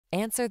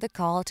Answer the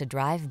call to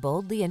drive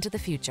boldly into the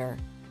future.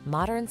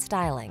 Modern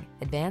styling,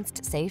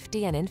 advanced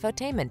safety and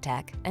infotainment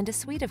tech, and a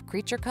suite of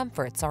creature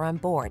comforts are on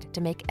board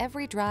to make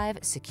every drive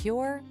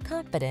secure,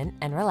 confident,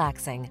 and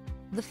relaxing.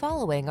 The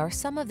following are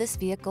some of this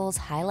vehicle's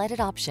highlighted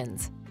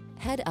options: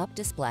 head-up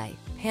display,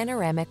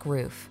 panoramic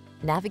roof,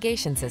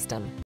 navigation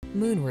system,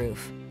 moonroof,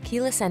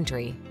 keyless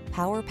entry,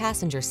 power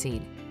passenger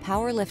seat,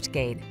 power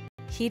liftgate,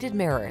 heated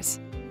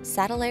mirrors,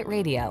 satellite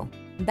radio,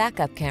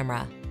 backup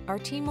camera. Our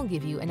team will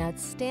give you an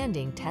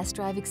outstanding test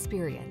drive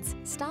experience.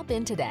 Stop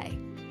in today.